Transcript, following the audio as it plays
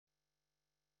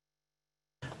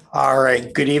All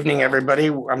right, good evening, everybody.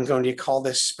 I'm going to call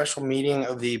this special meeting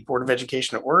of the Board of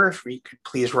Education to order. If we could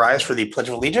please rise for the Pledge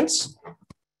of Allegiance.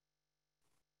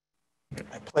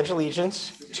 I pledge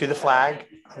allegiance to the flag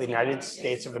of the United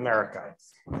States of America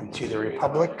and to the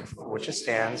republic for which it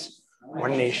stands,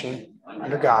 one nation,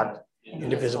 under God,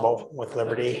 indivisible, with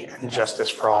liberty and justice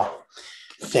for all.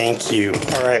 Thank you.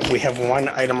 All right, we have one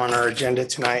item on our agenda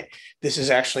tonight. This is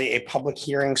actually a public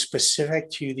hearing specific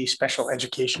to the special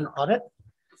education audit.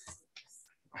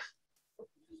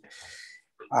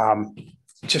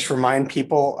 Just remind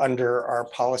people under our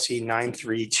policy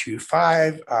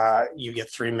 9325, you get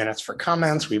 3 minutes for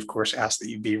comments. We, of course, ask that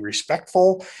you be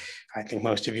respectful. I think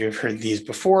most of you have heard these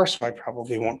before, so I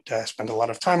probably won't spend a lot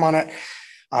of time on it.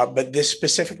 But this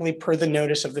specifically, per the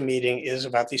notice of the meeting, is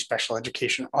about the special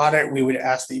education audit. We would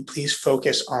ask that you please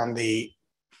focus on the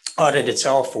audit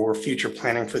itself or future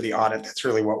planning for the audit. That's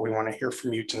really what we want to hear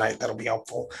from you tonight. That'll be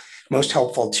helpful, most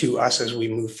helpful to us as we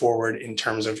move forward in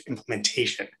terms of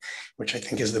implementation, which I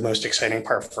think is the most exciting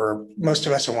part for most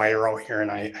of us and why you're all here. And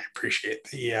I appreciate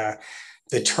the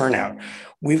turnout.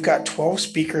 We've got 12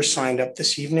 speakers signed up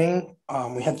this evening.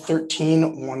 We had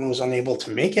 13, one was unable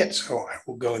to make it. So I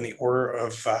will go in the order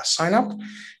of sign up.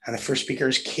 And the first speaker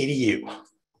is Katie Yu.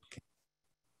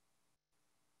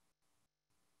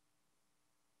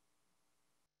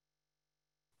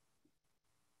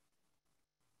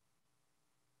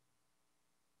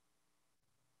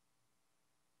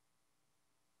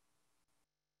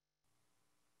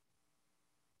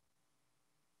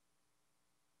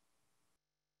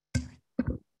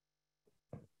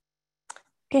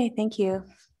 Okay, thank you.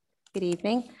 Good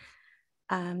evening.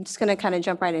 I'm just going to kind of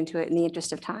jump right into it in the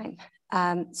interest of time.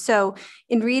 So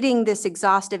in reading this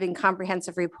exhaustive and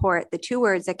comprehensive report, the two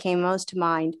words that came most to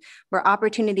mind were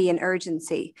opportunity and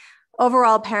urgency.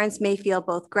 Overall, parents may feel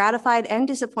both gratified and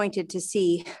disappointed to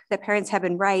see that parents have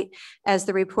been right as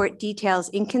the report details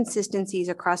inconsistencies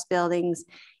across buildings,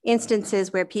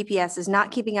 instances where PPS is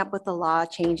not keeping up with the law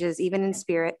changes, even in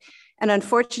spirit, and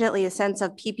unfortunately, a sense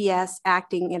of PPS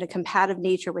acting in a combative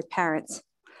nature with parents.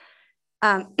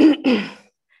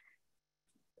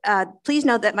 Please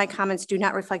note that my comments do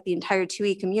not reflect the entire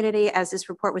 2E community, as this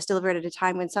report was delivered at a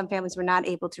time when some families were not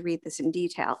able to read this in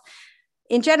detail.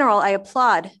 In general, I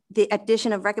applaud the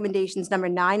addition of recommendations number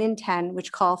 9 and 10,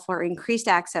 which call for increased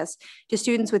access to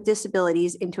students with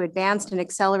disabilities into advanced and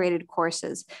accelerated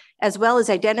courses, as well as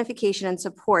identification and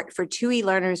support for 2E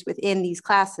learners within these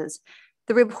classes.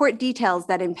 The report details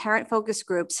that in parent focus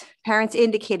groups, parents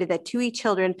indicated that 2E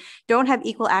children don't have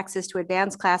equal access to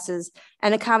advanced classes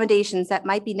and accommodations that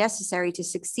might be necessary to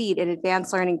succeed in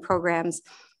advanced learning programs,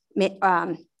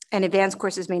 and advanced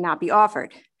courses may not be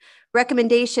offered.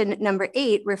 Recommendation number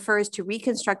 8 refers to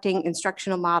reconstructing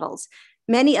instructional models.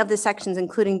 Many of the sections,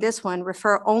 including this one,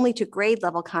 refer only to grade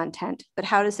level content, but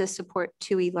how does this support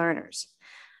 2E learners?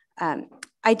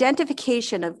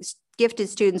 Identification of gifted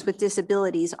students with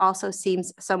disabilities also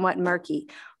seems somewhat murky.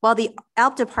 While the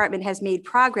ALP department has made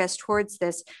progress towards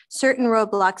this, certain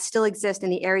roadblocks still exist in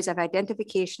the areas of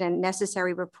identification and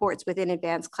necessary reports within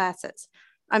advanced classes.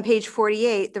 On page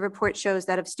 48, the report shows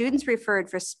that of students referred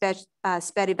for SPED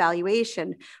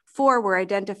evaluation,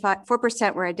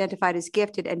 4% were identified as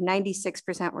gifted and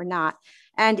 96% were not.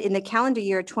 And in the calendar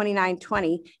year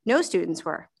 29-20, no students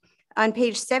were. On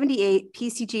page 78,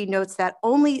 PCG notes that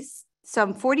only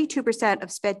some 42%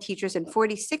 of SPED teachers and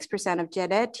 46% of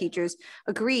gen ed teachers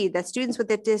agree that students with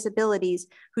disabilities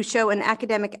who show an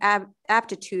academic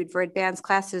aptitude for advanced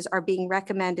classes are being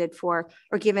recommended for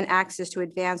or given access to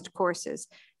advanced courses.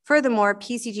 Furthermore,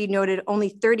 PCG noted only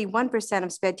 31%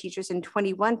 of SPED teachers and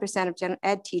 21% of gen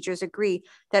ed teachers agree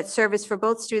that service for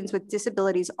both students with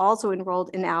disabilities also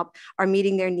enrolled in ALP are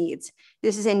meeting their needs.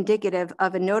 This is indicative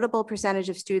of a notable percentage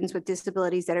of students with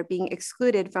disabilities that are being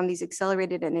excluded from these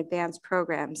accelerated and advanced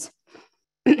programs.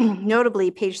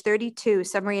 Notably, page 32,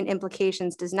 summary and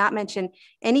implications, does not mention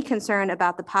any concern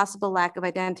about the possible lack of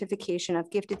identification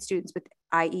of gifted students with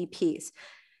IEPs.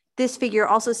 This figure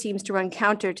also seems to run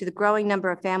counter to the growing number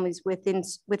of families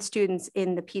with students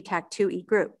in the PTAC-2E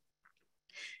group.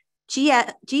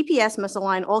 GPS must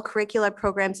align all curricular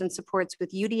programs and supports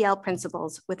with UDL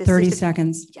principles with 30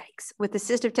 seconds. Yikes, with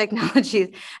assistive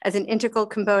technologies as an integral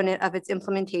component of its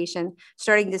implementation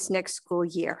starting this next school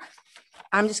year.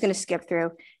 I'm just going to skip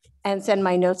through and send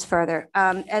my notes further.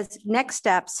 As next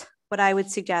steps, what I would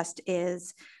suggest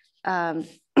is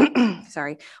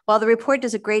Sorry. While the report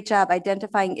does a great job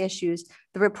identifying issues,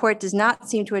 the report does not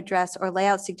seem to address or lay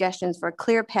out suggestions for a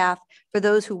clear path for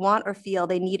those who want or feel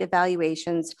they need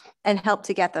evaluations and help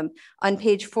to get them. On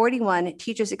page 41,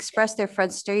 teachers express their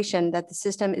frustration that the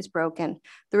system is broken.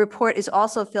 The report is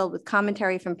also filled with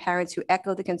commentary from parents who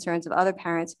echo the concerns of other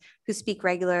parents who speak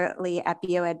regularly at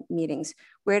BOED meetings.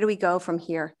 Where do we go from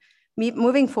here?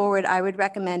 Moving forward, I would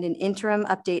recommend an interim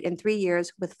update in 3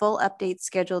 years with full updates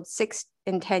scheduled 6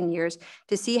 and 10 years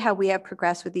to see how we have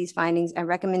progressed with these findings and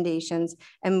recommendations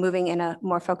and moving in a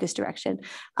more focused direction.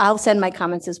 I'll send my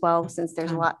comments as well since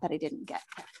there's a lot that I didn't get.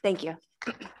 Thank you.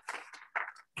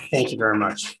 Thank you very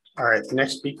much. All right, the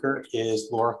next speaker is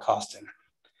Laura Costin.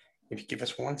 If you give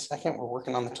us 1 second, we're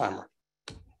working on the timer.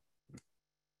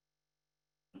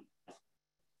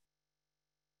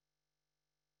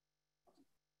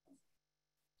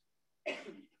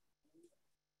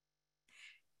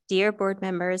 Dear board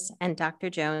members and Dr.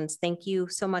 Jones, thank you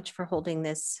so much for holding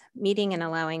this meeting and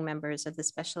allowing members of the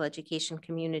special education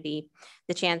community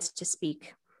the chance to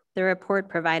speak. The report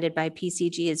provided by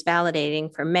PCG is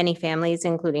validating for many families,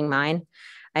 including mine.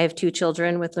 I have 2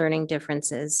 children with learning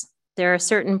differences. There are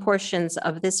certain portions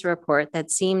of this report that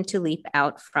seem to leap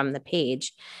out from the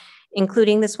page,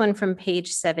 including this one from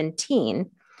page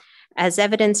 17. As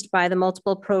evidenced by the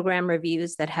multiple program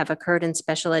reviews that have occurred in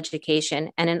special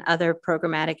education and in other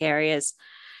programmatic areas,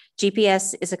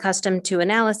 GPS is accustomed to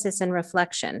analysis and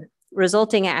reflection.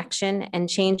 Resulting action and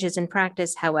changes in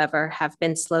practice, however, have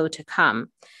been slow to come.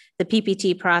 The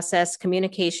PPT process,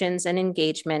 communications and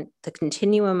engagement, the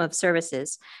continuum of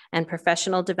services, and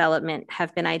professional development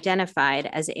have been identified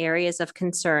as areas of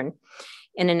concern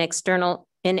in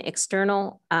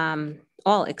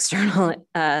all external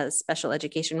special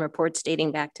education reports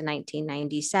dating back to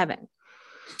 1997.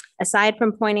 Aside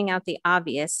from pointing out the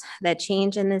obvious that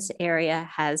change in this area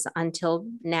has until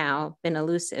now been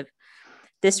elusive,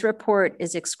 this report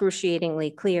is excruciatingly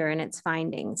clear in its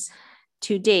findings.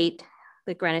 To date,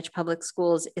 the Greenwich Public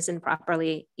Schools isn't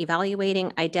properly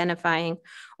evaluating, identifying,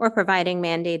 or providing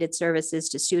mandated services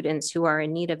to students who are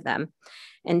in need of them.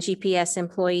 And GPS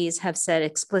employees have said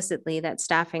explicitly that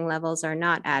staffing levels are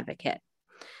not adequate.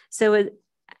 So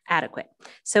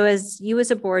as you as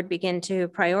a board begin to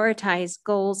prioritize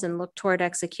goals and look toward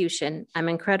execution, I'm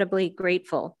incredibly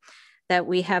grateful that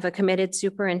we have a committed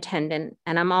superintendent,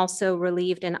 and I'm also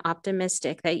relieved and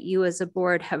optimistic that you as a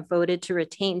board have voted to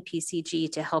retain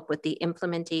PCG to help with the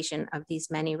implementation of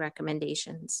these many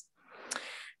recommendations.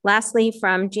 Lastly,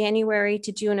 from January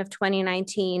to June of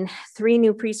 2019, 3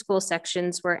 new preschool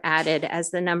sections were added as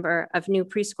the number of new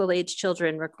preschool age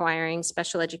children requiring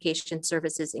special education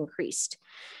services increased.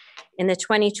 In the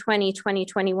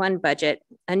 2020-2021 budget,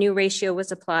 a new ratio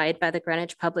was applied by the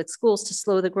Greenwich Public Schools to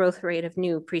slow the growth rate of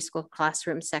new preschool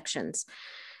classroom sections.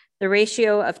 The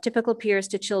ratio of typical peers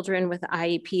to children with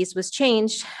IEPs was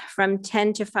changed from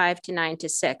 10 to 5 to 9 to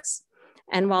 6.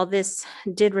 And while this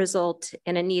did result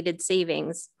in a needed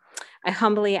savings, I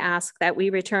humbly ask that we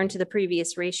return to the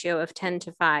previous ratio of 10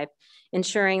 to 5,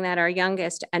 ensuring that our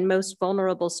youngest and most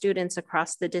vulnerable students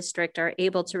across the district are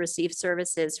able to receive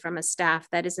services from a staff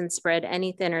that isn't spread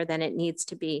any thinner than it needs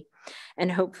to be.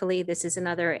 And hopefully this is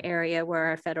another area where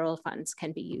our federal funds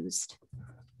can be used.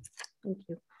 Thank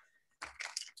you.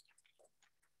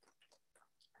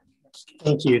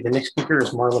 Thank you. The next speaker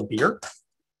is Marla Beer.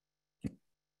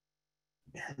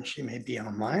 And she may be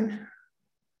online.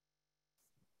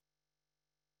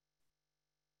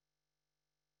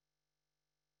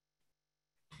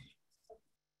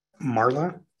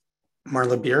 Marla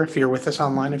Beer, if you're with us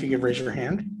online, if you could raise your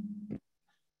hand.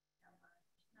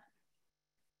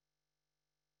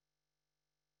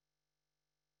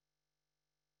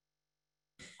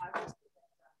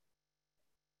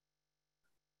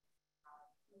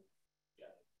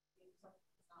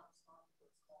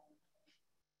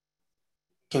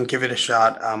 Can give it a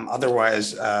shot.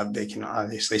 Otherwise, they can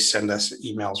obviously send us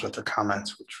emails with their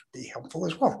comments, which would be helpful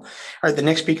as well. All right, the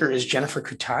next speaker is Jennifer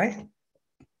Kutai.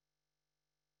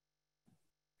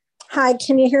 Hi,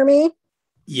 can you hear me?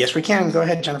 Yes, we can. Go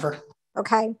ahead, Jennifer.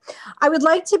 Okay. I would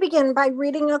like to begin by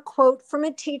reading a quote from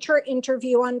a teacher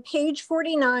interview on page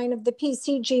 49 of the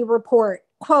PCG report.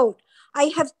 Quote,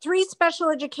 "I have 3 special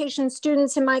education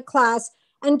students in my class,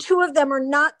 and 2 of them are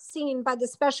not seen by the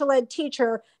special ed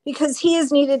teacher because he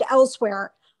is needed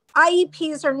elsewhere.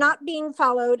 IEPs are not being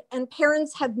followed and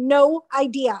parents have no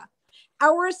idea.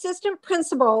 Our assistant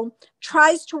principal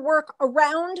tries to work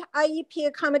around IEP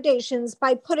accommodations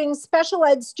by putting special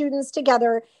ed students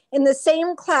together in the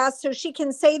same class so she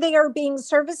can say they are being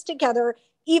serviced together,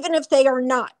 even if they are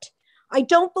not. I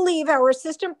don't believe our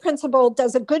assistant principal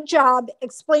does a good job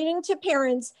explaining to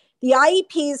parents the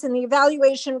IEPs and the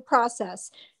evaluation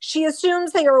process. She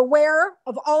assumes they are aware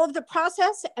of all of the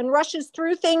process and rushes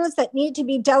through things that need to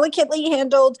be delicately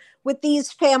handled with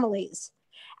these families.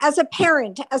 As a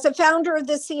parent, as a founder of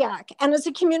the SEAC, and as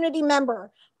a community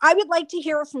member, I would like to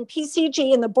hear from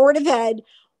PCG and the Board of Ed.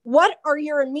 What are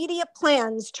your immediate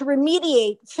plans to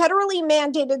remediate federally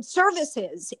mandated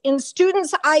services in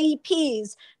students'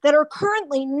 IEPs that are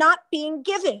currently not being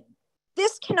given?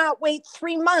 This cannot wait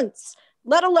 3 months,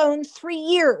 let alone 3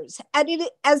 years,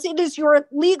 as it is your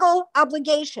legal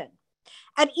obligation.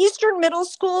 At Eastern Middle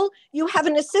School, you have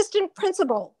an assistant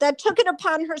principal that took it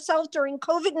upon herself during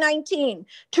COVID-19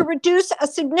 to reduce a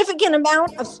significant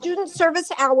amount of student service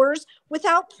hours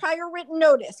without prior written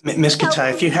notice. Ms.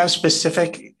 Katai, if you have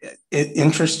specific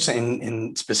interests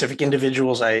in specific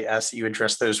individuals, I ask that you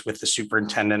address those with the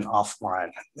superintendent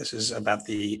offline. This is about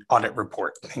the audit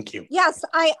report. Thank you. Yes,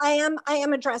 I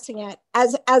am addressing it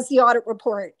as the audit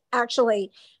report,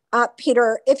 actually.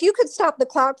 Peter, if you could stop the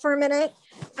clock for a minute.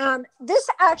 This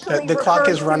actually the clock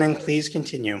is running. Please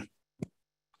continue.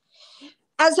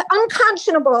 As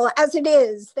unconscionable as it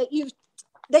is that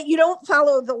you don't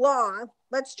follow the law,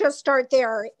 let's just start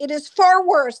there. It is far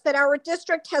worse that our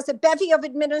district has a bevy of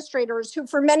administrators who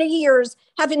for many years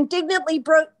have indignantly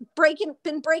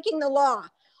been breaking the law.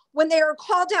 When they are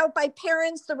called out by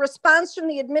parents, the response from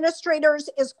the administrators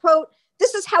is, quote,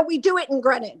 "This is how we do it in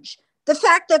Greenwich." The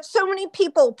fact that so many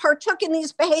people partook in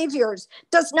these behaviors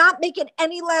does not make it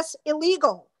any less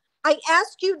illegal. I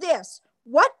ask you this,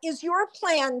 what is your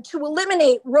plan to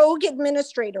eliminate rogue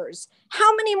administrators?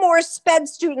 How many more SPED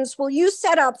students will you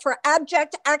set up for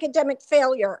abject academic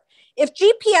failure? If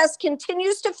GPS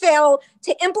continues to fail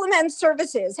to implement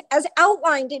services as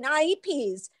outlined in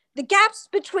IEPs, the gaps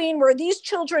between where these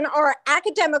children are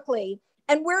academically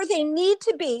and where they need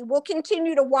to be will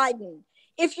continue to widen.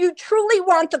 If you truly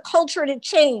want the culture to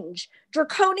change,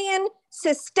 draconian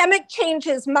systemic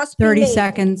changes must be made. 30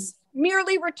 seconds.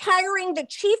 Merely retiring the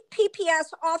chief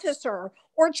PPS officer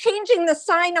or changing the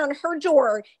sign on her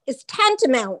door is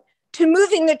tantamount to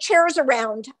moving the chairs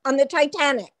around on the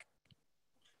Titanic.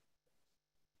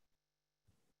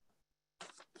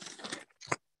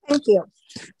 Thank you.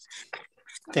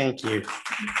 Thank you.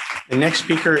 The next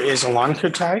speaker is Alon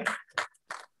Kutai.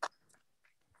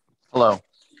 Hello.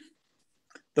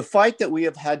 The fight that we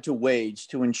have had to wage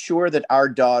to ensure that our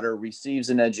daughter receives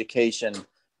an education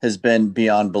has been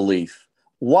beyond belief.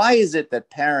 Why is it that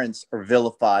parents are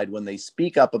vilified when they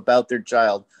speak up about their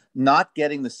child not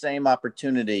getting the same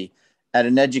opportunity at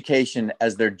an education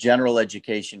as their general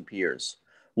education peers?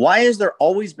 Why has there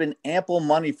always been ample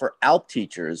money for ALP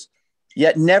teachers,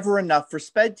 yet never enough for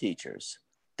SPED teachers?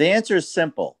 The answer is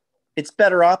simple. It's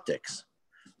better optics.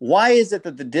 Why is it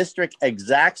that the district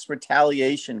exacts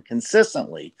retaliation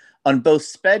consistently on both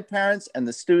SPED parents and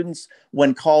the students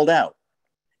when called out?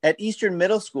 At Eastern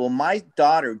Middle School, my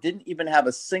daughter didn't even have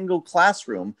a single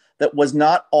classroom that was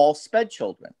not all SPED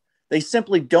children. They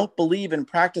simply don't believe in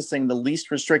practicing the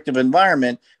least restrictive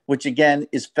environment, which again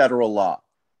is federal law.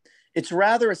 It's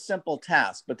rather a simple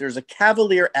task, but there's a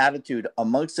cavalier attitude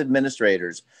amongst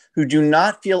administrators who do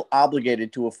not feel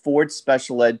obligated to afford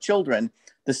special ed children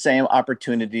the same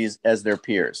opportunities as their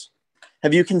peers.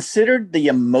 Have you considered the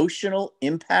emotional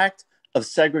impact of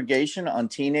segregation on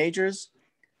teenagers?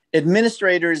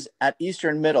 Administrators at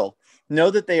Eastern Middle know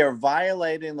that they are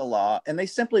violating the law and they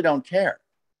simply don't care.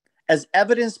 As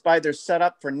evidenced by their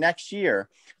setup for next year,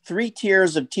 3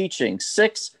 tiers of teaching,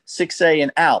 6, 6A,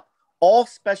 and ALP, all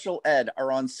special ed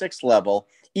are on 6th level,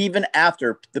 even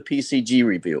after the PCG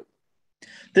review.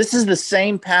 This is the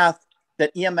same path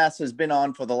that EMS has been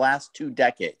on for the last 2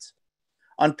 decades.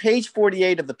 On page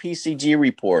 48 of the PCG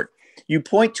report, you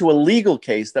point to a legal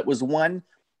case that was won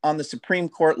on the Supreme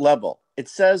Court level. It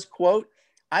says, quote,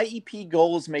 IEP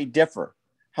goals may differ.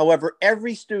 However,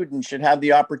 every student should have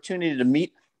the opportunity to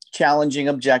meet challenging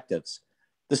objectives.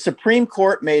 The Supreme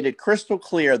Court made it crystal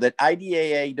clear that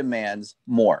IDEA demands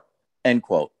more, end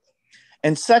quote.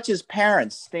 And such as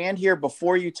parents stand here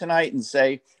before you tonight and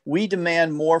say, we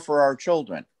demand more for our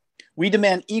children. We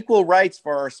demand equal rights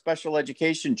for our special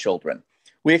education children.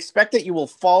 We expect that you will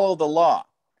follow the law.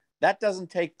 That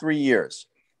doesn't take 3 years.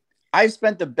 I've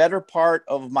spent the better part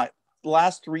of my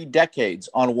last 3 decades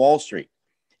on Wall Street.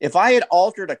 If I had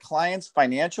altered a client's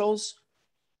financials,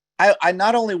 I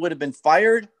not only would have been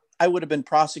fired, I would have been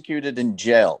prosecuted and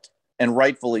jailed, and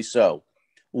rightfully so.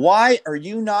 Why are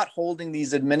you not holding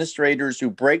these administrators who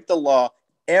break the law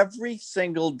every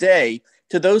single day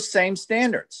to those same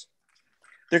standards?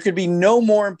 There could be no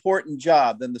more important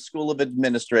job than the School of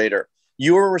Administrator.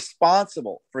 You are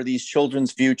responsible for these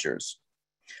children's futures.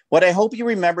 What I hope you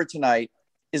remember tonight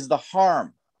is the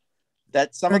harm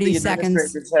that some of the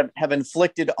administrators have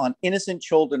inflicted on innocent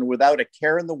children without a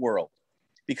care in the world,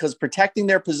 because protecting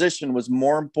their position was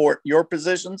more important, your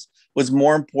positions was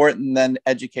more important than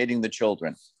educating the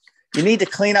children. You need to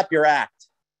clean up your act.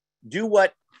 Do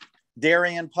what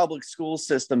Darien Public School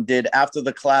System did after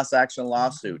the class action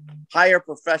lawsuit. Hire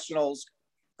professionals,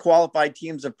 qualified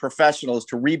teams of professionals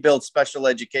to rebuild special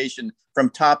education from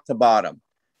top to bottom.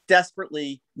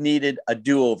 Desperately needed a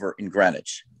do-over in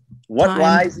Greenwich. What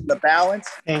lies in the balance?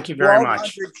 Thank you very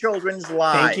much. 1,200 children's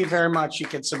lives. Thank you very much. You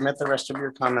can submit the rest of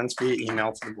your comments via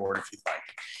email to the board if you'd like.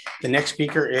 The next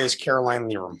speaker is Caroline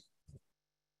Lerum.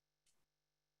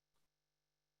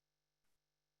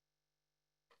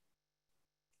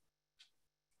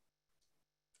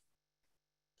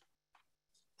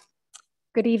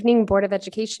 Good evening, Board of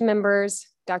Education members,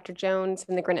 Dr. Jones,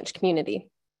 and the Greenwich community.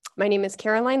 My name is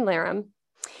Caroline Larum,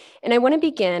 and I want to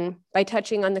begin by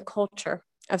touching on the culture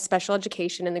of special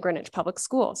education in the Greenwich Public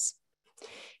Schools.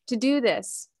 To do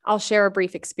this, I'll share a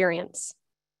brief experience.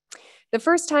 The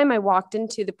first time I walked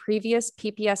into the previous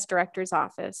PPS director's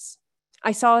office,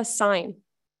 I saw a sign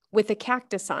with a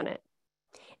cactus on it,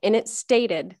 and it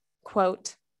stated,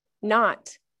 quote,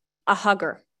 "Not a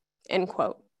hugger," end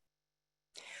quote.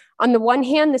 On the one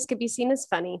hand, this could be seen as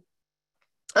funny.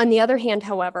 On the other hand,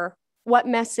 however, what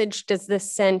message does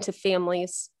this send to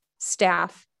families,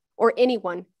 staff, or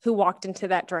anyone who walked into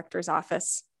that director's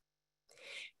office?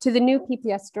 To the new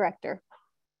PPS director,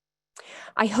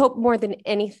 I hope more than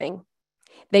anything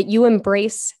that you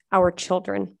embrace our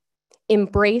children,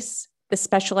 embrace the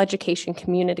special education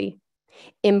community,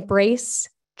 embrace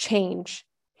change,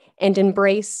 and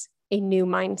embrace a new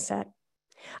mindset.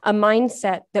 A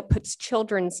mindset that puts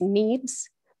children's needs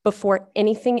before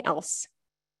anything else,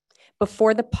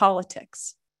 before the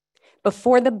politics,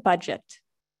 before the budget,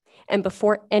 and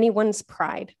before anyone's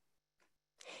pride.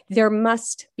 There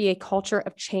must be a culture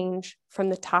of change from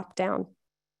the top down.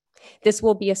 This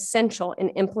will be essential in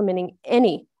implementing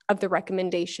any of the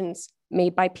recommendations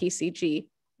made by PCG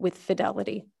with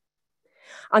fidelity.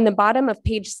 On the bottom of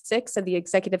page 6 of the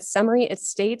executive summary, it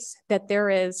states that there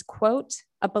is, quote,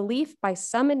 "a belief by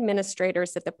some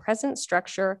administrators that the present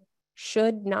structure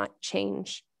should not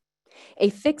change.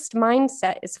 A fixed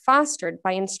mindset is fostered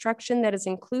by instruction that is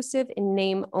inclusive in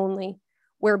name only,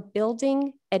 where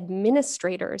building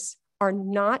administrators are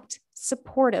not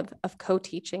supportive of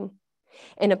co-teaching,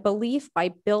 and a belief by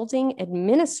building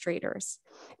administrators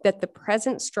that the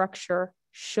present structure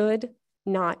should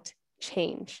not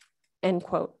change," end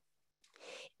quote.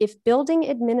 If building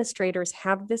administrators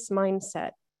have this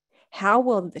mindset, how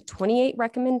will the 28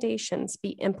 recommendations be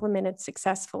implemented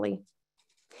successfully?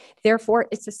 Therefore,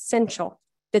 it's essential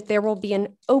that there will be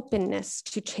an openness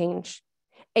to change,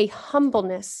 a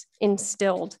humbleness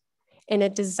instilled, and a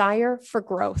desire for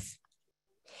growth.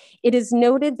 It is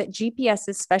noted that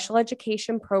GPS's special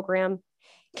education program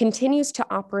continues to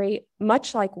operate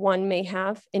much like one may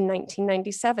have in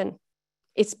 1997.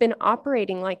 It's been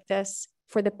operating like this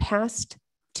for the past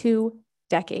 2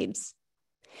 decades.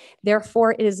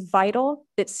 Therefore, it is vital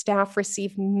that staff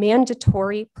receive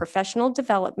mandatory professional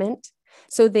development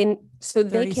so they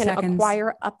can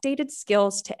acquire updated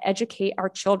skills to educate our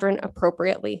children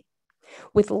appropriately.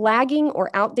 With lagging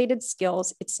or outdated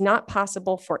skills, it's not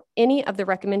possible for any of the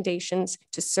recommendations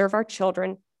to serve our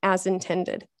children as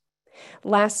intended.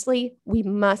 Lastly, we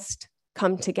must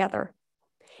come together.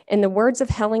 In the words of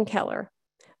Helen Keller,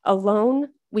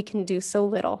 "Alone, we can do so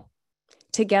little.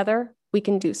 Together, we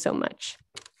can do so much."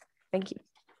 Thank you.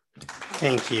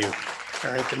 Thank you.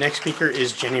 All right, the next speaker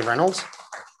is Jenny Reynolds.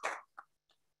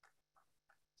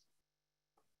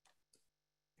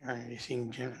 All right, you seeing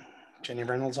Jenny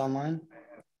Reynolds online?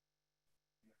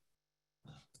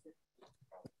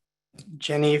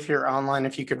 Jenny, if you're online,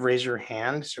 if you could raise your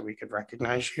hand so we could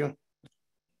recognize you.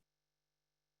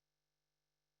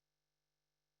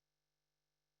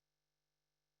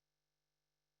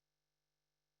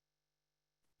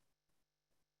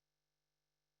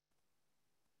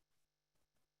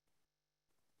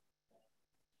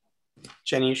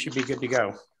 Jenny, you should be good to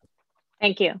go.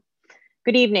 Thank you.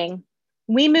 Good evening.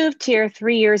 We moved here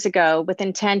 3 years ago with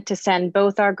intent to send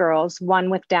both our girls, one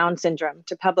with Down syndrome,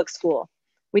 to public school.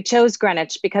 We chose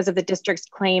Greenwich because of the district's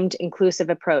claimed inclusive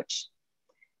approach.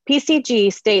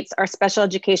 PCG states our special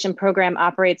education program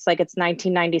operates like it's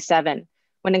 1997,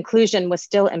 when inclusion was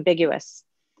still ambiguous.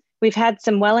 We've had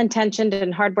some well-intentioned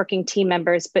and hardworking team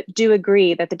members, but do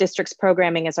agree that the district's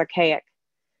programming is archaic.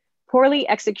 Poorly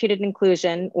executed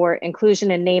inclusion, or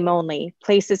inclusion in name only,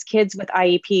 places kids with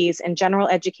IEPs in general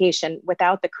education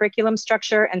without the curriculum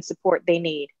structure and support they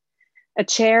need. A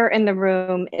chair in the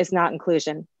room is not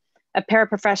inclusion. A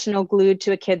paraprofessional glued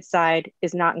to a kid's side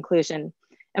is not inclusion.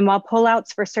 And while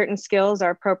pullouts for certain skills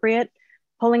are appropriate,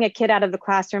 pulling a kid out of the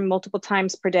classroom multiple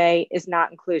times per day is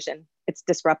not inclusion. It's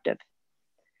disruptive.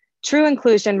 True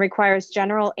inclusion requires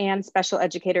general and special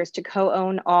educators to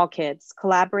co-own all kids,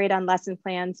 collaborate on lesson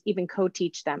plans, even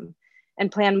co-teach them,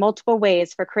 and plan multiple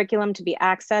ways for curriculum to be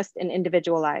accessed and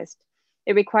individualized.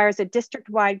 It requires a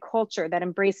district-wide culture that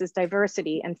embraces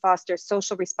diversity and fosters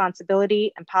social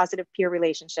responsibility and positive peer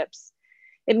relationships.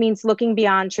 It means looking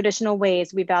beyond traditional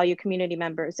ways we value community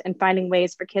members and finding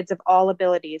ways for kids of all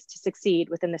abilities to succeed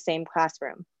within the same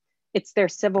classroom. It's their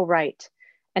civil right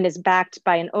and is backed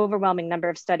by an overwhelming number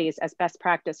of studies as best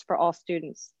practice for all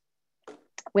students.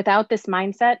 Without this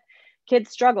mindset, kids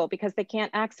struggle because they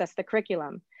can't access the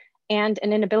curriculum, and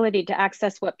an inability to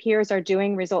access what peers are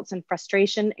doing results in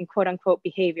frustration and quote unquote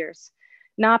behaviors,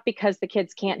 not because the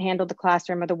kids can't handle the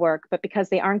classroom or the work, but because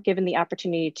they aren't given the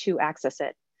opportunity to access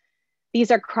it.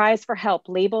 These are cries for help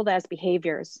labeled as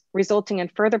behaviors, resulting in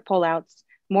further pullouts,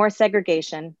 more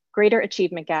segregation, greater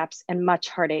achievement gaps, and much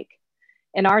heartache.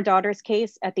 In our daughter's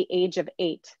case, at the age of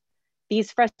 8,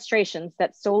 these frustrations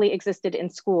that solely existed in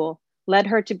school led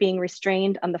her to being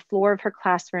restrained on the floor of her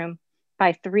classroom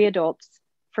by 3 adults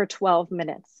for 12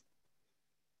 minutes.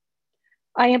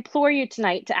 I implore you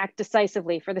tonight to act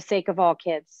decisively for the sake of all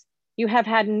kids. You have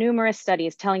had numerous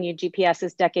studies telling you GPS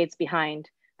is decades behind.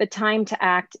 The time to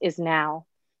act is now.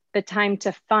 The time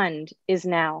to fund is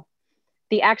now.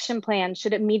 The action plan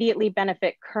should immediately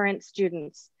benefit current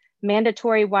students.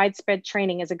 Mandatory widespread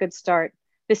training is a good start.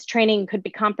 This training could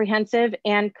be comprehensive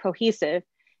and cohesive,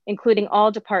 including all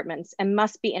departments, and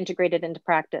must be integrated into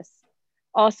practice.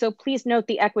 Also, please note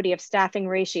the equity of staffing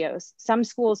ratios. Some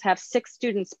schools have 6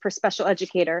 students per special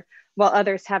educator, while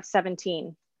others have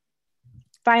 17.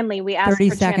 Finally, we ask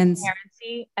for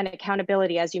transparency and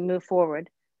accountability as you move forward.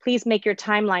 Please make your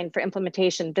timeline for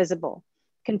implementation visible.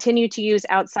 Continue to use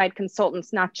outside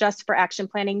consultants, not just for action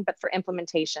planning, but for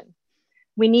implementation.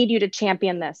 We need you to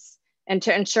champion this and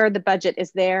to ensure the budget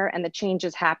is there and the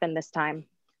changes happen this time.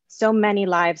 So many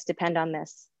lives depend on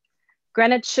this.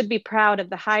 Greenwich should be proud of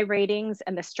the high ratings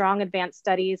and the strong advanced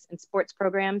studies and sports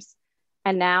programs.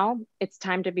 And now it's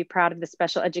time to be proud of the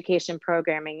special education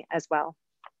programming as well.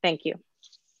 Thank you.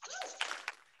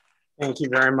 Thank you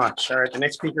very much. All right, the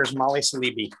next speaker is Molly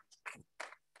Salibi.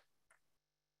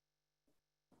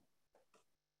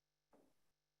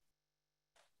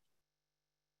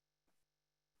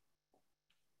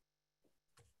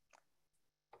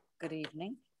 Good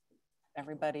evening.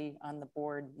 Everybody on the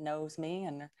board knows me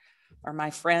and are my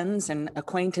friends and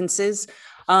acquaintances.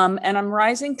 And I'm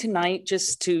rising tonight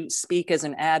just to speak as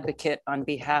an advocate on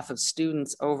behalf of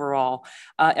students overall.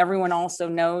 Everyone also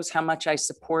knows how much I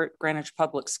support Greenwich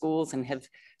Public Schools and have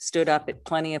stood up at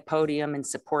plenty of podium in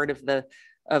support of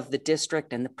the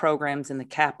district and the programs in the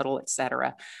capital, et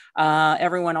cetera.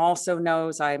 Everyone also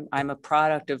knows I'm a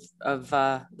product of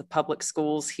the public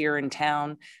schools here in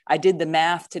town. I did the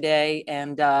math today,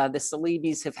 and the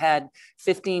Salibis have had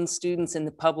 15 students in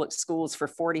the public schools for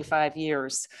 45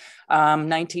 years,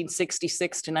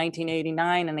 1966 to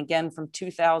 1989, and again from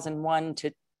 2001 to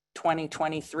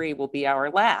 2023 will be our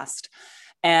last.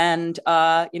 And,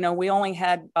 you know, we only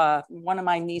had one of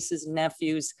my nieces and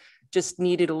nephews just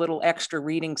needed a little extra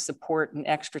reading support and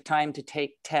extra time to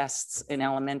take tests in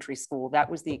elementary school. That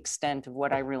was the extent of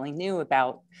what I really knew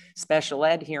about special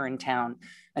ed here in town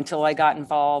until I got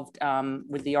involved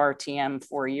with the RTM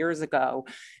 4 years ago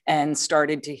and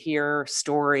started to hear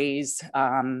stories.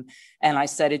 And I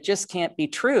said, it just can't be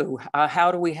true. How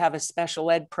do we have a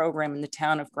special ed program in the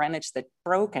town of Greenwich that's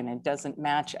broken? It doesn't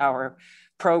match our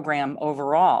program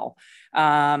overall.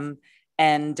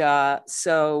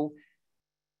 So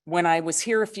when I was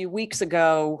here a few weeks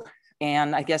ago,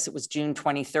 and I guess it was June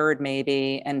 23rd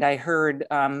maybe, and I heard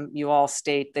you all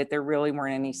state that there really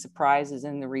weren't any surprises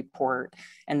in the report,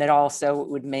 and that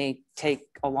also it may take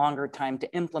a longer time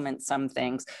to implement some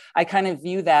things. I kind of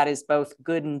view that as both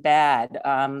good and bad.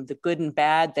 The good and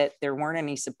bad that there weren't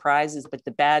any surprises, but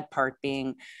the bad part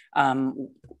being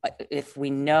if we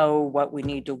know what we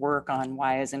need to work on,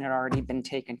 why hasn't it already been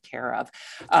taken care of?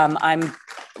 I'm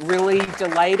really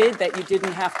delighted that you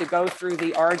didn't have to go through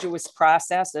the arduous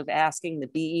process of asking the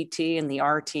BET and the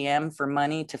RTM for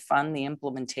money to fund the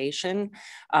implementation.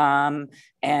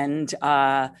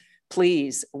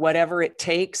 Please, whatever it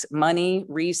takes, money,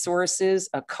 resources,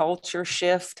 a culture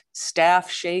shift, staff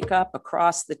shakeup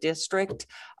across the district,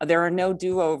 There are no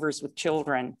do-overs with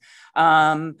children.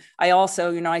 I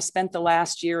also, I spent the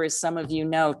last year, as some of you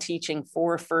know, teaching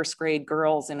 4 first grade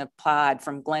girls in a pod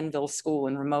from Glenville School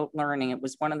in remote learning. It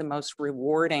was one of the most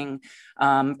rewarding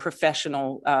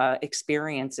professional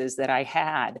experiences that I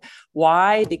had.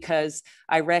 Why? Because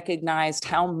I recognized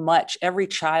how much every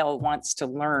child wants to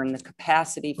learn. The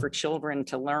capacity for children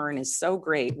to learn is so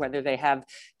great, whether they have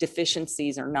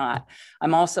deficiencies or not.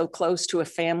 I'm also close to a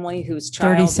family whose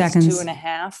child is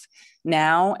 2.5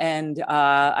 now, and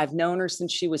I've known her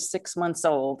since she was 6 months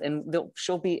old, and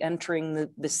she'll be entering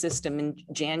the system in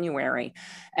January.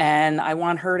 And I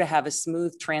want her to have a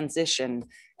smooth transition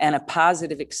and a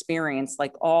positive experience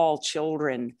like all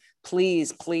children.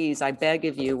 Please, please, I beg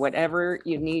of you, whatever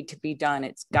you need to be done,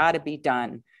 it's got to be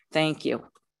done. Thank you.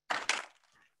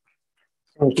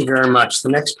 Thank you very much. The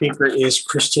next speaker is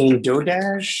Christine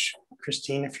Dodage.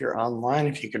 Christine, if you're online,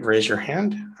 if you could raise your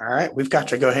hand. All right, we've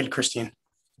got you. Go ahead, Christine.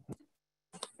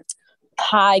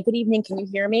 Hi, good evening. Can you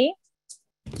hear me?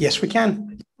 Yes, we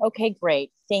can. Okay,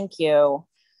 great. Thank you.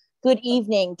 Good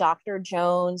evening, Dr.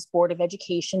 Jones, Board of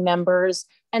Education members,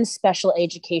 and special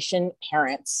education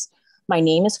parents. My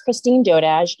name is Christine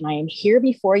Dodage, and I am here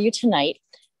before you tonight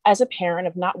as a parent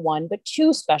of not 1, but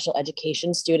 2 special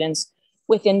education students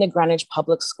within the Greenwich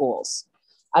Public Schools.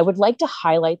 I would like to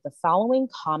highlight the following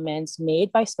comments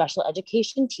made by special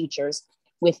education teachers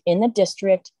within the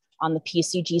district on the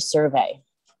PCG survey.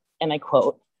 And I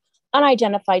quote,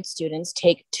 "Unidentified students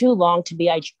take too long to be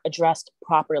addressed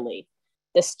properly.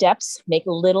 The steps make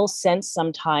little sense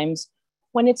sometimes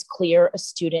when it's clear a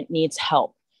student needs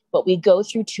help, but we go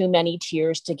through too many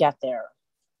tiers to get there.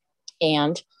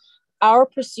 And our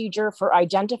procedure for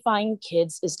identifying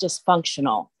kids is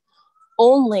dysfunctional.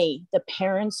 Only the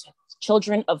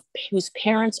children whose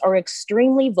parents are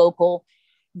extremely vocal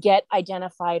get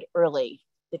identified early.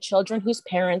 The children whose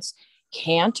parents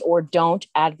can't or don't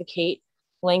advocate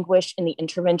languish in the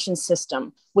intervention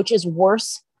system, which is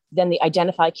worse than the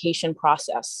identification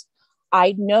process.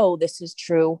 I know this is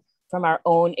true from our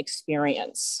own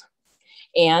experience.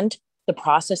 And the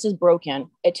process is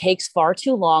broken. It takes far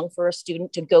too long for a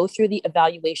student to go through the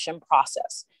evaluation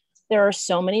process. There are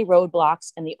so many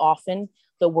roadblocks, and often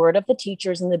the word of the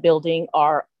teachers in the building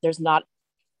are not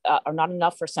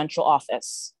enough for central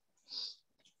office.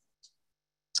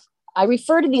 I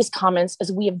refer to these comments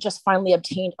as we have just finally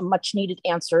obtained much needed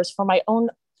answers for my own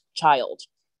child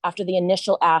after the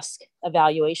initial ask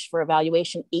for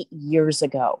evaluation 8 years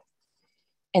ago.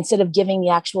 Instead of giving the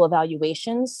actual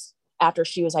evaluations after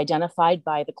she was identified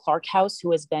by the Clark House,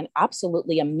 who has been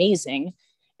absolutely amazing,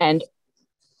 and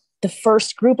the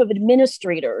first group of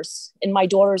administrators in my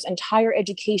daughter's entire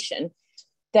education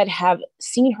that have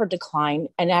seen her decline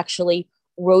and actually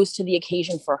rose to the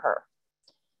occasion for her.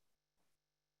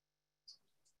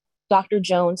 Dr.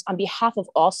 Jones, on behalf of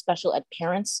all special ed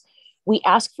parents, we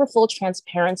ask for full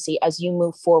transparency as you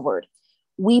move forward.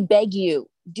 We beg you,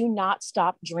 do not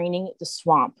stop draining the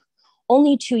swamp.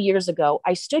 Only 2 years ago,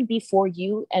 I stood before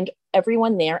you and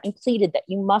everyone there and pleaded that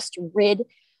you must rid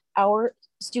our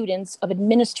students of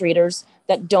administrators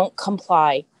that don't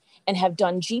comply and have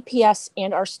done GPS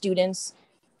and our students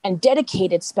and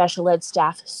dedicated special ed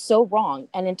staff so wrong,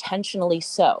 and intentionally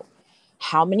so.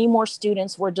 How many more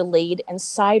students were delayed and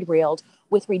side-railed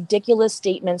with ridiculous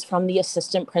statements from the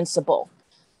assistant principal?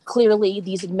 Clearly,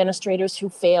 these administrators who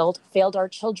failed our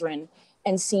children,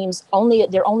 and seems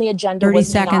their only agenda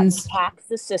was not to hack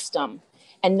the system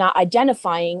and not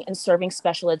identifying and serving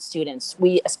special ed students.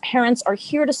 We as parents are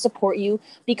here to support you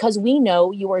because we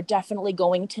know you are definitely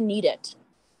going to need it.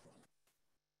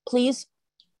 Please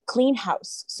clean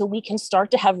house so we can start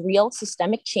to have real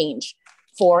systemic change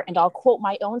for, and I'll quote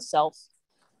my own self,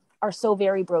 our so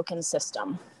very broken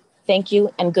system. Thank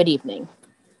you and good evening.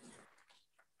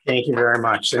 Thank you very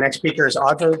much. The next speaker is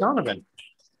Audra Donovan.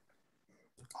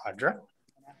 Audra.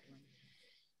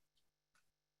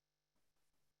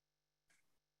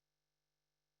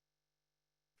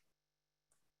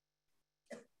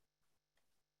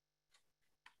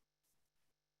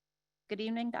 Good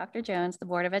evening, Dr. Jones, the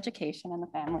Board of Education, and the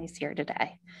families here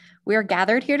today. We are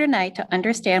gathered here tonight to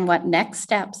understand what next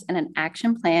steps and an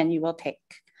action plan you will take.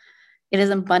 It is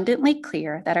abundantly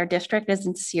clear that our district is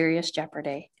in serious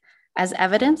jeopardy. As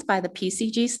evidenced by the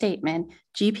PCG statement,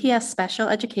 GPS special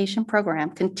education program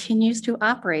continues to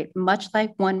operate much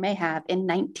like one may have in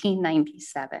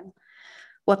 1997.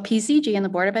 What PCG and the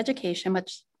Board of Education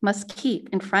must keep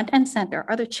in front and center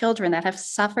are the children that have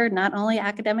suffered not only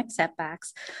academic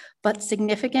setbacks, but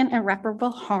significant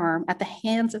irreparable harm at the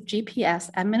hands of GPS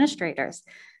administrators.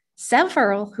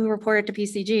 Several who reported to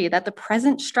PCG that the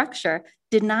present structure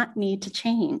did not need to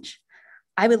change.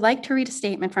 I would like to read a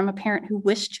statement from a parent who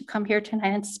wished to come here tonight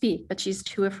and speak, but she's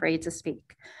too afraid to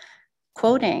speak.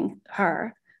 Quoting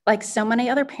her, like so many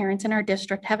other parents in our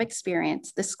district have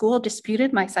experienced, the school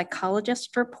disputed my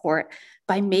psychologist's report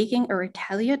by making a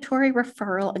retaliatory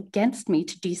referral against me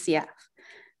to DCF.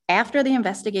 After the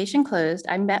investigation closed,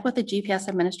 I met with the GPS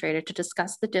administrator to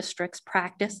discuss the district's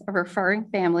practice of referring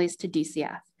families to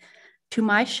DCF. To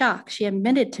my shock, she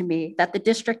admitted to me that the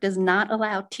district does not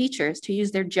allow teachers to use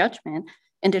their judgment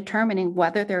in determining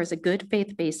whether there is a good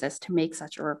faith basis to make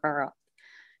such a referral.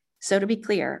 So to be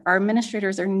clear, our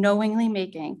administrators are knowingly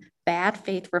making bad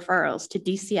faith referrals to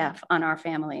DCF on our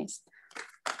families.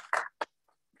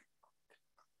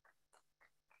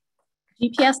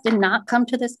 GPS did not come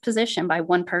to this position by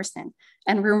one person,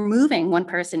 and removing one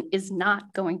person is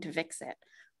not going to fix it.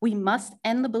 We must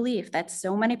end the belief that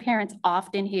so many parents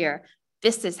often hear,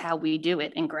 this is how we do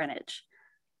it in Greenwich.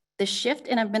 The shift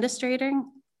in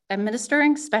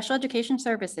administering special education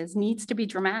services needs to be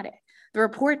dramatic. The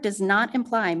report does not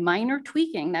imply minor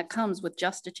tweaking that comes with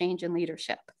just a change in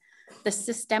leadership. The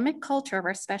systemic culture of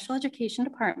our special education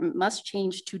department must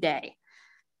change today.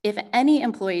 If any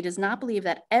employee does not believe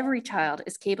that every child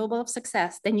is capable of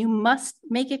success, then you must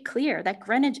make it clear that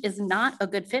Greenwich is not a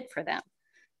good fit for them.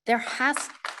 There has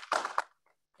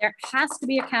to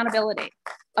be accountability.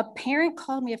 A parent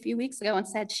called me a few weeks ago and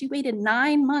said she waited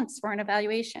 9 months for an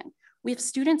evaluation. We have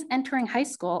students entering high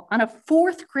school on a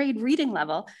 4th grade reading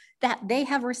level that they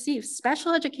have received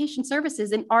special education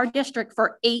services in our district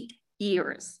for 8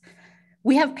 years.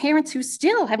 We have parents who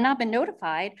still have not been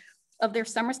notified of their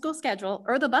summer school schedule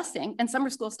or the busing, and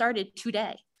summer school started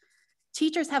today.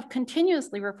 Teachers have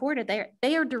continuously reported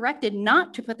they are directed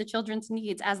not to put the children's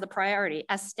needs as the priority,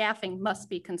 as staffing must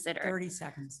be considered. 30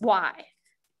 seconds. Why?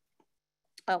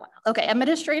 Oh, wow. Okay,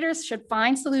 administrators should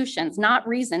find solutions, not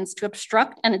reasons, to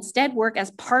obstruct and instead work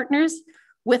as partners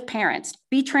with parents.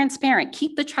 Be transparent,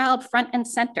 keep the child front and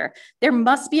center. There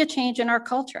must be a change in our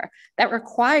culture that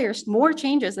requires more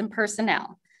changes in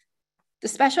personnel. The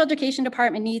special education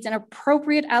department needs an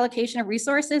appropriate allocation of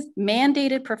resources,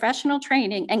 mandated professional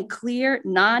training, and clear,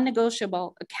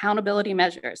 non-negotiable accountability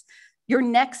measures. Your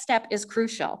next step is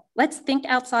crucial. Let's think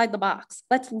outside the box.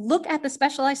 Let's look at the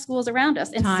specialized schools around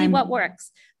us and see what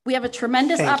works. We have a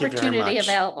tremendous opportunity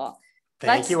available.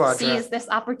 Thank you, Audra. Let's seize this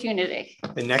opportunity.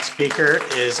 The next speaker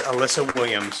is Alyssa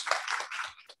Williams.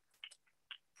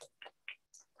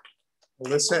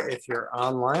 Alyssa, if you're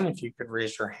online, if you could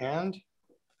raise your hand.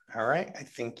 All right, I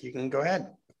think you can go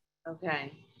ahead.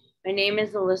 Okay. My name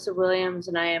is Alyssa Williams,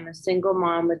 and I am a single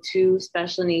mom with 2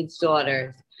 special needs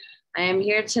daughters. I am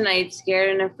here tonight scared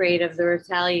and afraid of the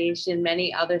retaliation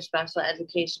many other special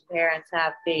education parents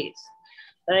have faced.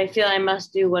 But I feel I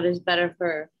must do what is better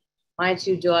for my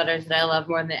 2 daughters that I love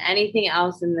more than anything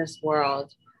else in this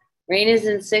world. Rain is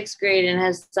in 6th grade and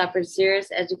has suffered serious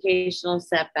educational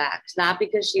setbacks, not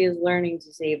because she is learning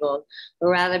disabled, but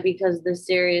rather because of the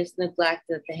serious neglect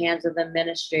at the hands of the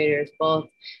administrators, both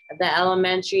at the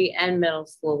elementary and middle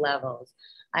school levels.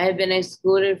 I have been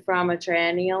excluded from a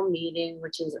triennial meeting,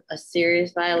 which is a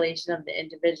serious violation of the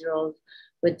Individuals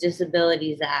with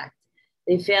Disabilities Act.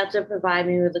 They failed to provide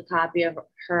me with a copy of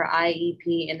her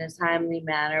IEP in a timely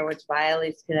manner, which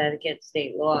violates Connecticut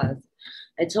state laws.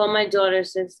 I told my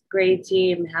daughter's 6th grade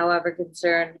team, however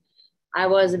concerned I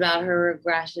was about her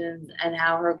regressions and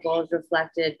how her goals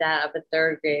reflected that of a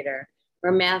 3rd grader.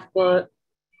 Her math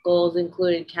goals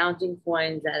included counting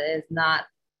coins. That is not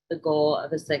the goal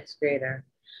of a 6th grader.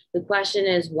 The question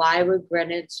is, why would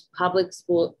Greenwich public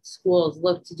schools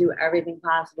look to do everything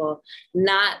possible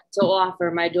not to offer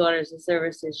my daughters the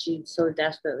services she so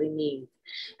desperately needs?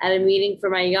 At a meeting for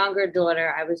my younger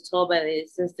daughter, I was told by the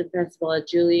assistant principal at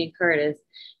Julian Curtis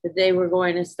that they were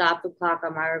going to stop the clock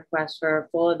on my request for a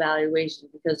full evaluation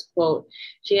because, quote,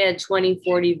 she had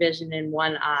 20/40 vision in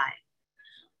one eye.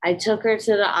 I took her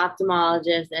to the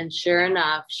ophthalmologist, and sure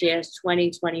enough, she has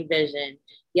 20/20 vision,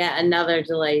 yet another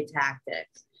delay tactic.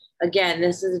 Again,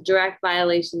 this is a direct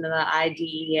violation of the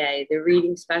IDEA. The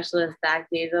reading specialist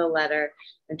backdated a letter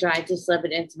and tried to slip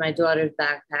it into my daughter's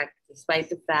backpack, despite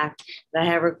the fact that I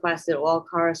have requested all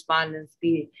correspondence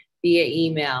be via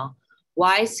email.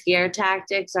 Why scare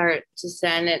tactics are to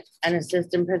send an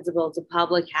assistant principal to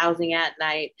public housing at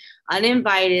night,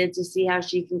 uninvited, to see how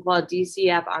she can call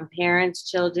DCF on parents,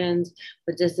 children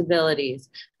with disabilities.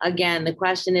 Again, the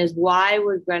question is, why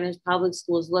would Greenwich Public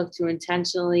Schools look to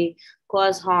intentionally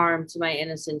cause harm to my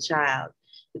innocent child?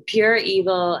 The pure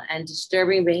evil and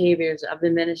disturbing behaviors of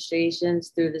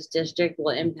administrations through this district will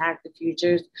impact the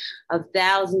futures of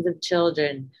thousands of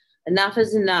children. Enough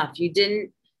is enough. You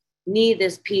didn't need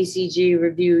this PCG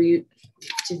review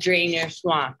to drain your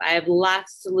swamp. I have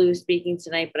lots to lose speaking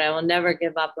tonight, but I will never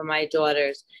give up on my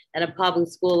daughters, and a public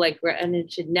school like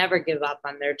Greenwich should never give up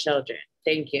on their children.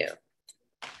 Thank you.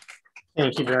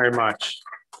 Thank you very much.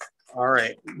 All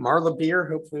right, Marla Beer,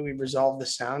 hopefully we resolved the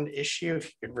sound issue. If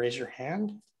you could raise your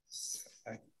hand.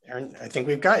 Erin, I think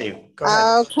we've got you. Go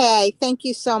ahead. Okay, thank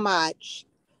you so much.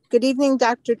 Good evening,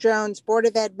 Dr. Jones, Board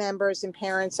of Ed members and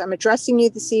parents. I'm addressing you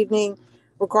this evening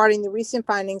regarding the recent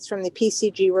findings from the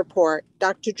PCG report.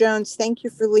 Dr. Jones, thank you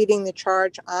for leading the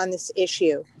charge on this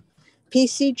issue.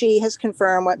 PCG has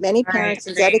confirmed what many parents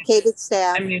and dedicated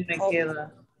staff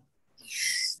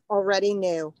already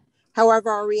knew.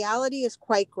 However, our reality is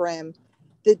quite grim.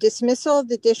 The dismissal of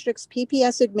the district's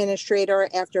PPS administrator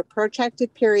after a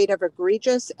protracted period of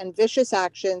egregious and vicious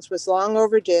actions was long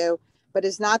overdue, but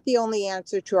is not the only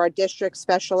answer to our district's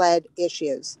special ed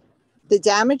issues. The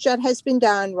damage that has been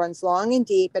done runs long and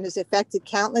deep and has affected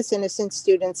countless innocent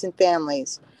students and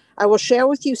families. I will share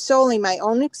with you solely my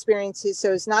own experiences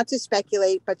so as not to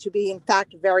speculate, but to be in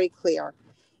fact very clear.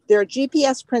 There are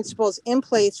GPS principals in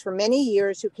place for many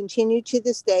years who continue to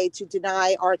this day to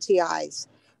deny RTIs.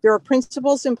 There are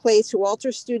principals in place who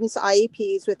alter students'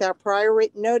 IEPs without prior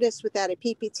written notice, without a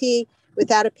PPT,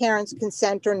 without a parent's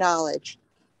consent or knowledge.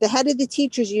 The head of the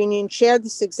teachers union shared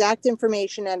this exact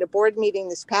information at a board meeting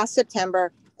this past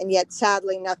September, and yet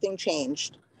sadly nothing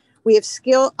changed. We have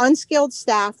unskilled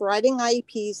staff writing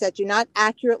IEPs that do not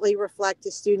accurately reflect the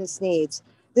students' needs.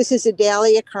 This is a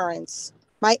daily occurrence.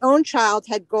 My own child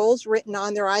had goals written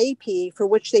on their IEP for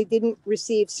which they didn't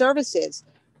receive services.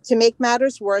 To make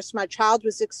matters worse, my child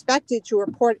was expected to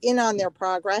report in on their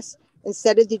progress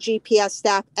instead of the GPS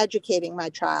staff educating my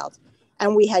child.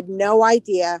 And we had no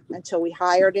idea until we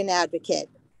hired an advocate.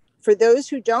 For those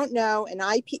who don't know, an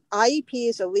IEP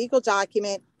is a legal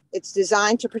document. It's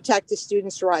designed to protect the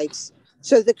student's rights.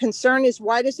 So the concern is,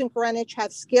 why doesn't Greenwich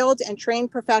have skilled and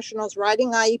trained professionals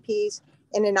writing IEPs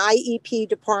in an IEP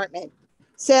department?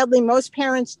 Sadly, most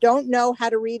parents don't know how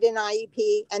to read an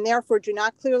IEP and therefore do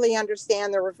not clearly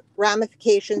understand the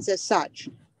ramifications as such.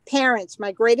 Parents,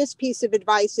 my greatest piece of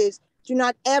advice is, do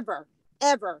not ever,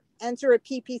 ever enter a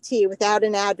PPT without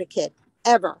an advocate,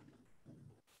 ever.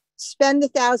 Spend the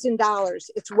 $1,000.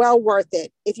 It's well worth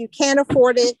it. If you can't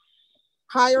afford it,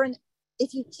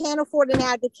 if you can't afford an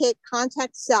advocate,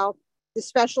 contact SELF, the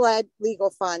Special Ed Legal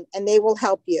Fund, and they will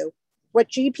help you. What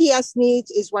GPS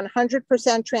needs is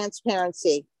 100%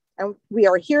 transparency. And we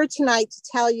are here tonight to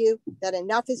tell you that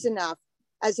enough is enough.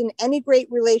 As in any great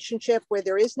relationship where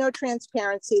there is no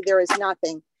transparency, there is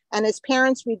nothing. And as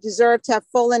parents, we deserve to have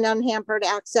full and unhampered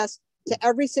access to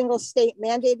every single state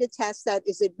mandated test that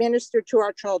is administered to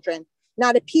our children.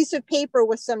 Not a piece of paper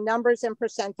with some numbers and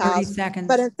percentiles,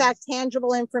 but in fact,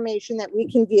 tangible information that we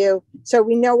can view so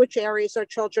we know which areas our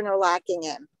children are lacking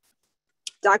in.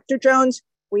 Dr. Jones,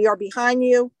 we are behind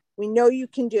you. We know you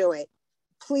can do it.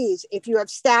 Please, if you have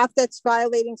staff that's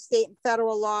violating state and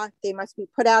federal law, they must be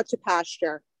put out to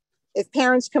pasture. If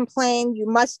parents complain, you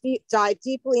must dive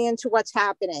deeply into what's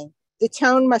happening. The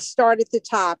tone must start at the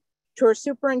top. To our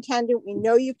superintendent, we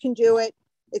know you can do it.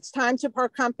 It's time to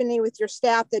part company with your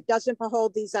staff that doesn't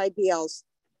behold these ideals.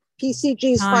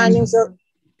 PCG's findings are,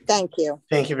 thank you.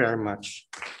 Thank you very much.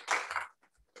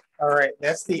 All right,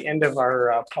 that's the end of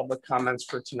our public comments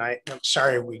for tonight. I'm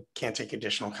sorry, we can't take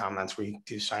additional comments. We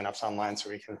do signups online so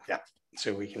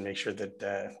we can make sure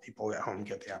that people at home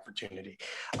get the opportunity.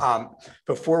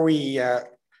 Before we I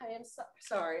am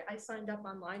sorry, I signed up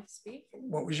online to speak.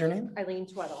 What was your name? Eileen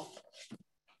Tweddle.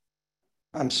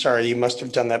 I'm sorry, you must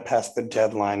have done that past the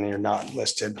deadline and you're not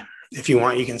listed. If you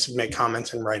want, you can submit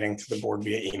comments in writing to the board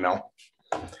via email.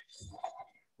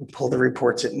 We'll pull the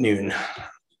reports at noon.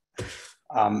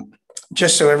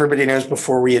 Just so everybody knows,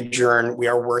 before we adjourn, we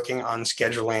are working on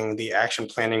scheduling the action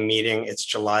planning meeting. It's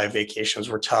July, vacations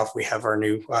were tough. We have our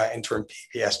new interim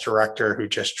PPS director who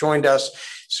just joined us.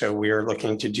 So we are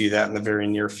looking to do that in the very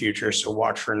near future. So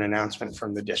watch for an announcement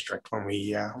from the district when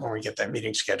we get that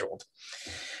meeting scheduled.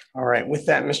 All right, with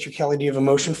that, Mr. Kelly, do you have a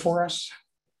motion for us?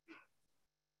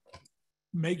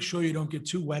 Make sure you don't get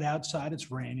too wet outside. It's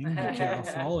raining. Be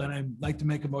careful. And I'd like to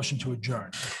make a motion to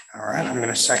adjourn. All right, I'm going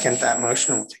to second that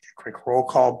motion. We'll take a quick roll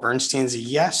call. Bernstein's a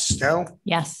yes. Stowe?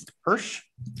 Yes. Hirsch?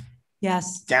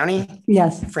 Yes. Downey?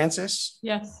 Yes. Francis?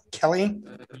 Yes. Kelly?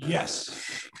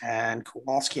 Yes. And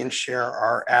Kowalski and Cher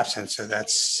are absent. So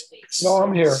that's... No,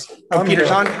 I'm here. Oh,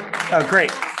 Peter's on? Oh,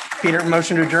 great. Peter,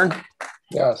 motion to adjourn?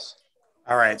 Yes.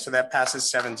 All right, so that passes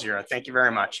 7-0. Thank you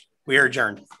very much. We are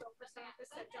adjourned.